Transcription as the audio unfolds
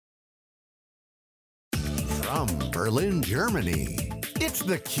From Berlin, Germany, it's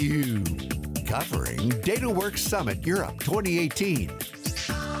theCUBE, covering Dataworks Summit Europe 2018.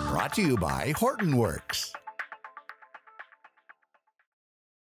 Brought to you by Hortonworks.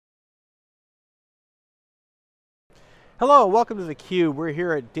 Hello, welcome to theCUBE. We're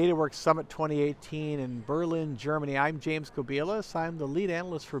here at Dataworks Summit 2018 in Berlin, Germany. I'm James Kobielus. I'm the lead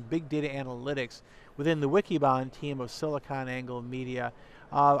analyst for Big Data Analytics within the Wikibon team of SiliconANGLE Media.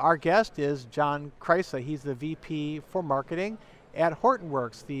 Our guest is John Kreisa. He's the VP for Marketing at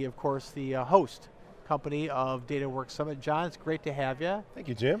Hortonworks, of course, the host company of Dataworks Summit. John, it's great to have you. Thank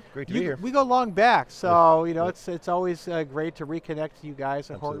you, Jim. Great to be here. We go long back, so you know it's always great to reconnect to you guys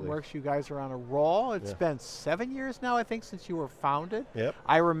at Absolutely. Hortonworks. You guys are on a roll. It's been 7 years now, I think, since you were founded. Yep.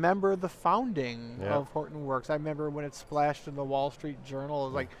 I remember the founding of Hortonworks. I remember when it splashed in the Wall Street Journal.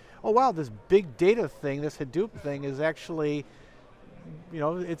 It was like, oh wow, this big data thing, this Hadoop thing is actually, you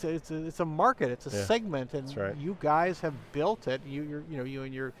know, it's a market, it's a segment, and you guys have built it. You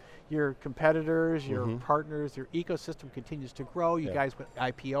and your competitors, your partners, your ecosystem continues to grow. You guys went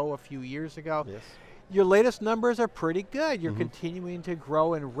IPO a few years ago. Yes. Your latest numbers are pretty good. You're continuing to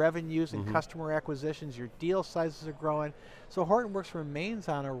grow in revenues and customer acquisitions. Your deal sizes are growing. So Hortonworks remains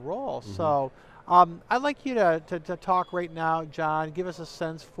on a roll. So I'd like you to talk right now, John. Give us a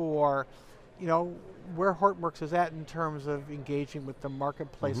sense for, you know, where Hortonworks is at in terms of engaging with the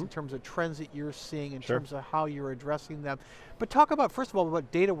marketplace, in terms of trends that you're seeing, in terms of how you're addressing them. But talk about, first of all,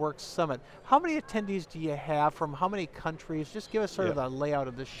 about Dataworks Summit. How many attendees do you have from how many countries? Just give us sort of the layout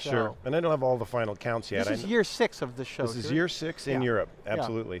of the show. Sure, and I don't have all the final counts yet. This is year 6 of the show. This is year 6 in Europe,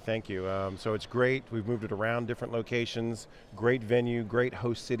 absolutely, thank you. So it's great, we've moved it around different locations, great venue, great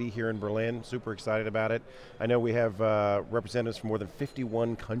host city here in Berlin, super excited about it. I know we have representatives from more than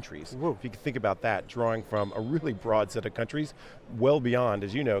 51 countries. Whoa. If you can think about that, drawing from a really broad set of countries, well beyond,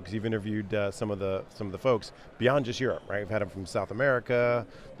 as you know, because you've interviewed some of the folks, beyond just Europe, right? We've had them from South America,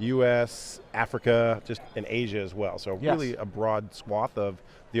 the US, Africa, just in Asia as well. So really a broad swath of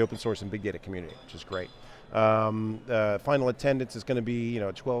the open source and big data community, which is great. Final attendance is going to be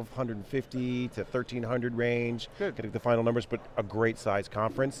 1,250 to 1,300 range. Good. Getting the final numbers, but a great size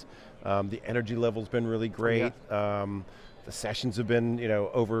conference. The energy level's been really great. The sessions have been,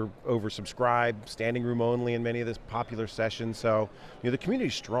 oversubscribed, standing room only in many of the popular sessions. So, the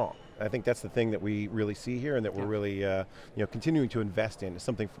community's strong. I think that's the thing that we really see here, and that we're really, continuing to invest in. It's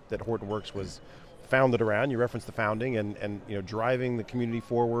something that Hortonworks was founded around. You referenced the founding, and driving the community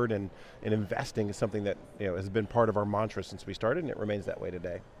forward and investing is something that has been part of our mantra since we started, and it remains that way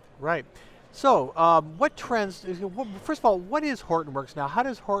today. Right. So, what trends? First of all, what is Hortonworks now? How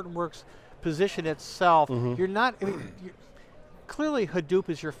does Hortonworks position itself? You're not. I mean, clearly, Hadoop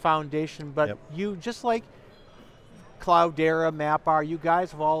is your foundation, but you, just like Cloudera, MapR, you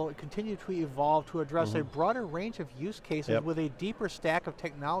guys have all continued to evolve to address a broader range of use cases with a deeper stack of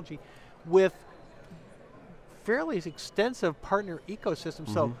technology with fairly extensive partner ecosystem.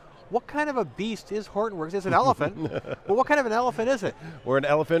 So what kind of a beast is Hortonworks? It's an elephant, but what kind of an elephant is it? We're an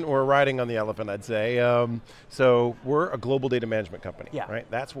elephant, we're riding on the elephant, I'd say. So we're a global data management company, right?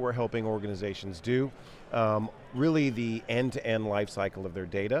 That's what we're helping organizations do. Really the end-to-end life cycle of their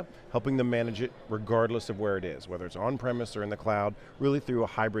data, helping them manage it regardless of where it is, whether it's on-premise or in the cloud, really through a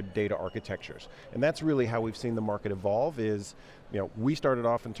hybrid data architectures. And that's really how we've seen the market evolve is, we started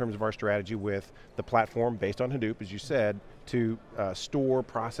off in terms of our strategy with the platform based on Hadoop, as you said, to store,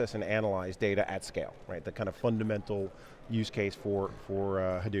 process, and analyze data at scale, right? The kind of fundamental use case for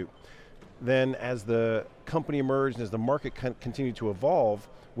Hadoop. Then as the company emerged and as the market continued to evolve,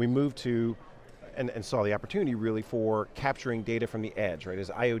 we moved to and saw the opportunity really for capturing data from the edge, right? As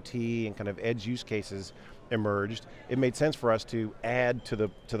IoT and kind of edge use cases emerged, it made sense for us to add to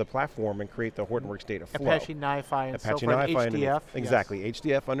the platform and create the Hortonworks data flow. Apache NiFi and so forth, HDF. Exactly,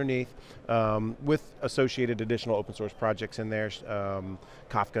 HDF underneath, with associated additional open source projects in there,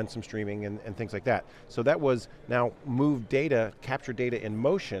 Kafka and some streaming and things like that. So that was now move data, capture data in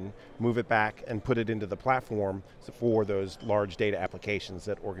motion, move it back and put it into the platform for those large data applications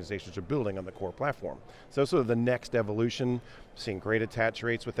that organizations are building on the core platform. So sort of the next evolution, seeing great attach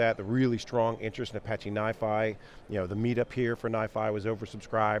rates with that, the really strong interest in Apache NiFi. The meetup here for NiFi was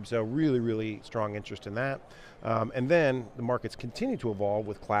oversubscribed, so really, really strong interest in that. And then the markets continue to evolve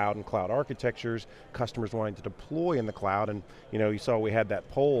with cloud and cloud architectures, customers wanting to deploy in the cloud, and you saw we had that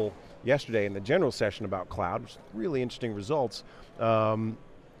poll yesterday in the general session about cloud, which really interesting results.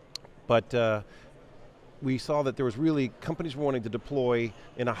 But we saw that there was really, companies were wanting to deploy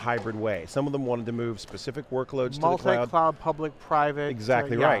in a hybrid way. Some of them wanted to move specific workloads to the cloud. Multi-cloud, public, private.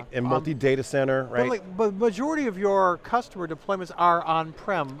 Exactly yeah. right, and multi-data center, right? But majority of your customer deployments are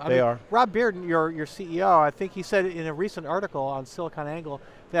on-prem. They are. Rob Bearden, your CEO, I think he said in a recent article on SiliconANGLE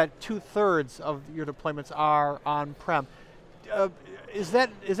that 2/3 of your deployments are on-prem. Is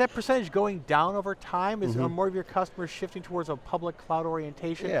that percentage going down over time? Is more of your customers shifting towards a public cloud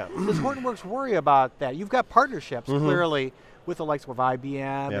orientation? Yeah. Does Hortonworks worry about that? You've got partnerships, clearly, with the likes of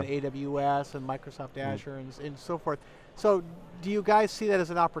IBM and AWS and Microsoft Azure and so forth. So do you guys see that as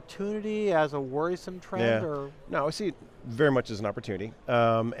an opportunity, as a worrisome trend? Or? No, I see it very much as an opportunity.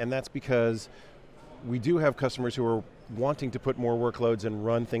 And that's because we do have customers who are wanting to put more workloads and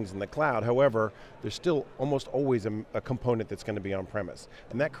run things in the cloud. However, there's still almost always a component that's going to be on premise.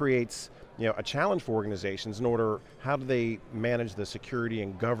 And that creates a challenge for organizations in order, how do they manage the security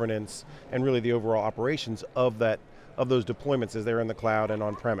and governance and really the overall operations of those deployments as they're in the cloud and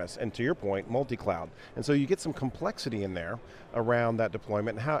on premise. And to your point, multi-cloud. And so you get some complexity in there around that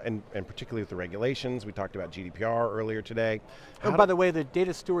deployment and particularly with the regulations. We talked about GDPR earlier today. By the way, the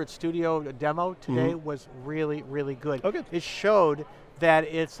Data Steward Studio demo today was really, really good. Oh, good. It showed that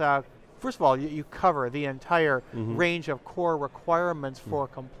it's, first of all, you cover the entire range of core requirements for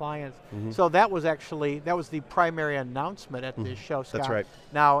compliance. So that was the primary announcement at this show. Scott That's right.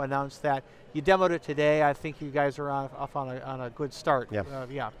 now announced that. You demoed it today. I think you guys are off on a good start. Yeah.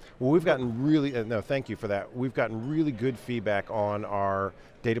 Yeah. Well, we've gotten really, no, thank you for that. We've gotten really good feedback on our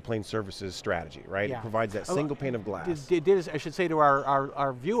data plane services strategy, right? Yeah. It provides that single pane of glass. I should say to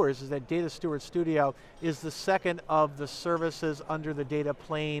our viewers is that Data Steward Studio is the second of the services under the data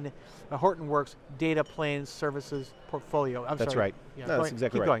plane, Hortonworks data plane services portfolio. That's sorry. right. Yeah. No, that's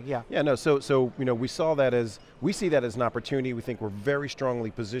exactly Keep right. going, yeah. Yeah, no, so we saw that we see that as an opportunity. We think we're very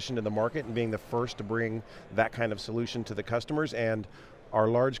strongly positioned in the market and being the first to bring that kind of solution to the customers, and our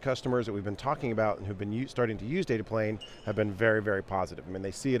large customers that we've been talking about and who've been starting to use data plane have been very, very positive. I mean,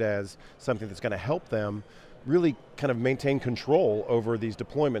 they see it as something that's going to help them really kind of maintain control over these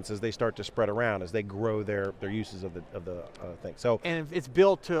deployments as they start to spread around, as they grow their uses of the thing. So, and it's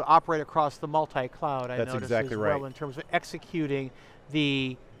built to operate across the multi-cloud, I noticed exactly as right. well, in terms of executing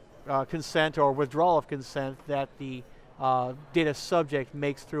the consent or withdrawal of consent that the data subject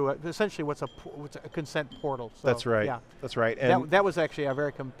makes through essentially what's a consent portal. So, that's right. Yeah. That's right. And that was actually a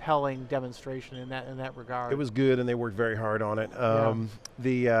very compelling demonstration in that regard. It was good, and they worked very hard on it. And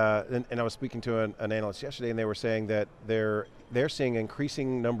I was speaking to an analyst yesterday, and they were saying that they're seeing an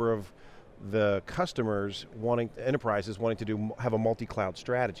increasing number of the customers enterprises wanting to have a multi-cloud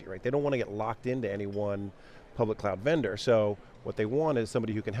strategy, right? They don't want to get locked into any one public cloud vendor. So what they want is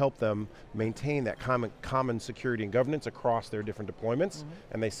somebody who can help them maintain that common security and governance across their different deployments,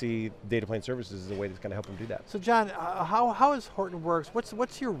 and they see data plane services as a way that's going to help them do that. So John, how is Hortonworks,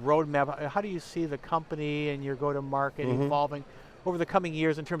 what's your roadmap? How do you see the company and your go-to-market evolving over the coming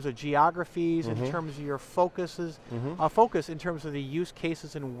years in terms of geographies, in terms of your focus in terms of the use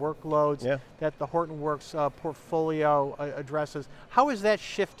cases and workloads that the Hortonworks portfolio addresses? How is that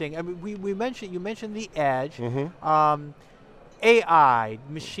shifting? I mean, you mentioned the edge. AI,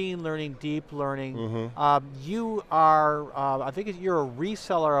 machine learning, deep learning. You are, I think you're a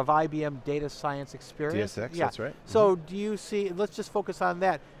reseller of IBM Data Science Experience. DSX, that's right. So do you see, let's just focus on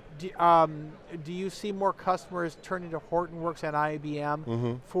that. Do you see more customers turning to Hortonworks and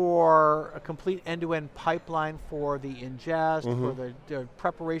IBM for a complete end-to-end pipeline for the ingest, for the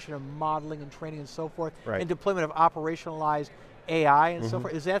preparation of modeling and training and so forth, and deployment of operationalized AI and so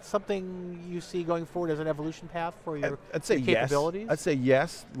forth? Is that something you see going forward as an evolution path for your capabilities? I'd say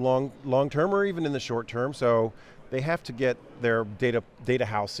yes, long term or even in the short term. So they have to get their data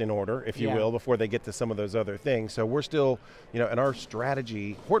house in order, if you will, before they get to some of those other things. So we're still, and our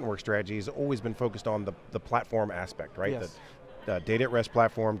strategy, Hortonworks strategy, has always been focused on the platform aspect, right? Yes. The data at rest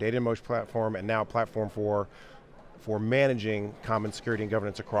platform, data in motion platform, and now a platform for managing common security and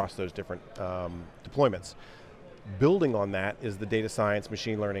governance across those different deployments. Building on that is the data science,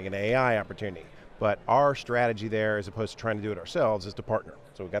 machine learning, and AI opportunity. But our strategy there, as opposed to trying to do it ourselves, is to partner.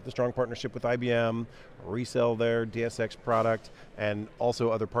 So we've got the strong partnership with IBM, resell their DSX product, and also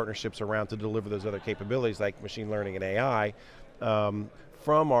other partnerships around to deliver those other capabilities like machine learning and AI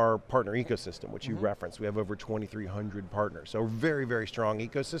from our partner ecosystem, which you referenced. We have over 2,300 partners. So very, very strong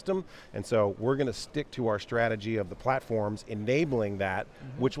ecosystem. And so we're going to stick to our strategy of the platforms enabling that,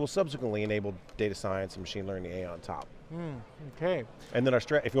 which will subsequently enable data science and machine learning AI on top. Okay. And then if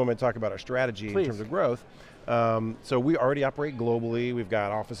you want me to talk about our strategy in terms of growth, so we already operate globally. We've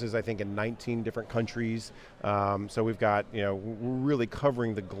got offices, I think, in 19 different countries. So we've got, we're really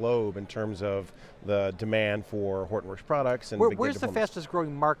covering the globe in terms of the demand for Hortonworks products. And where's the fastest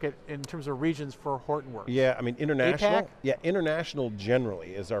growing market in terms of regions for Hortonworks? Yeah, I mean international. APAC? Yeah, international generally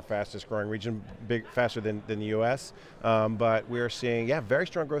is our fastest growing region, faster than the US. But we're seeing, very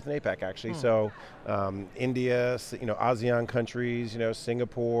strong growth in APAC actually. So India, ASEAN countries,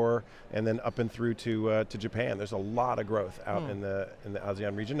 Singapore, and then up and through to Japan. There's a lot of growth out in the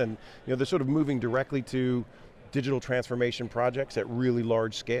ASEAN region, and they're sort of moving directly to digital transformation projects at really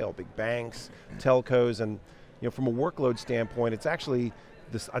large scale, big banks, telcos, and from a workload standpoint, it's actually,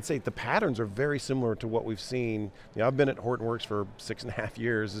 I'd say the patterns are very similar to what we've seen. I've been at Hortonworks for 6.5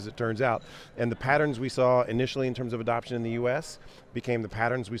 years, as it turns out, and the patterns we saw initially in terms of adoption in the US became the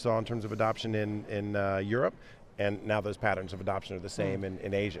patterns we saw in terms of adoption in Europe, and now those patterns of adoption are the same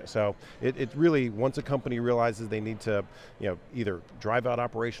in Asia. So it really, once a company realizes they need to either drive out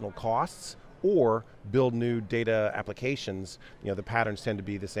operational costs or build new data applications, the patterns tend to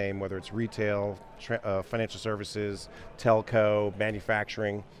be the same, whether it's retail, financial services, telco,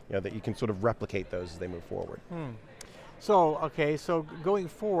 manufacturing, that you can sort of replicate those as they move forward. So, okay, so going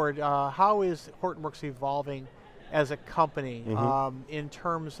forward, how is Hortonworks evolving as a company in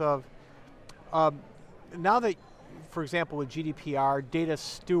terms of, now that, for example, with GDPR, data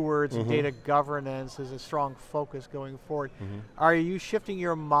stewards and data governance is a strong focus going forward. Are you shifting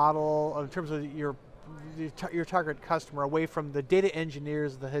your model in terms of your target customer away from the data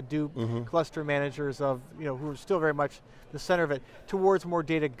engineers, the Hadoop cluster managers of, who are still very much the center of it, towards more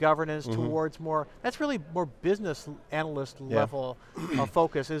data governance, towards more, that's really more business analyst level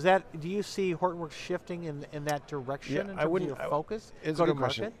focus. Is that, do you see Hortonworks shifting in that direction in terms of your focus? It's a good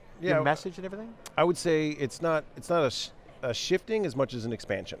question. Your message and everything? I would say it's not a shifting as much as an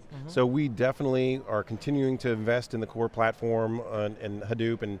expansion. So we definitely are continuing to invest in the core platform and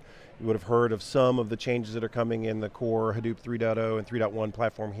Hadoop, and you would have heard of some of the changes that are coming in the core Hadoop 3.0 and 3.1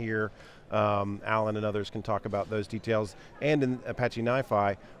 platform here. Alan and others can talk about those details, and in Apache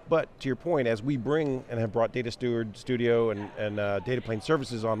NiFi. But to your point, as we bring and have brought Data Steward Studio and Data Plane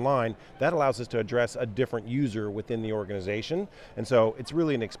services online, that allows us to address a different user within the organization. And so it's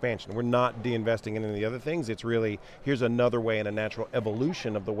really an expansion. We're not de-investing in any of the other things. It's really, here's another way and a natural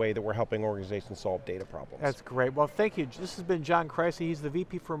evolution of the way that we're helping organizations solve data problems. That's great. Well, thank you. This has been John Kreisa. He's the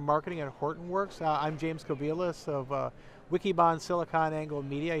VP for Marketing at Hortonworks. I'm James Kobielus of Wikibon SiliconANGLE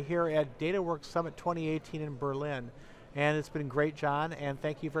Media here at Dataworks Summit 2018 in Berlin. And it's been great, John, and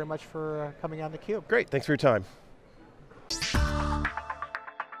thank you very much for coming on theCUBE. Great, thanks for your time.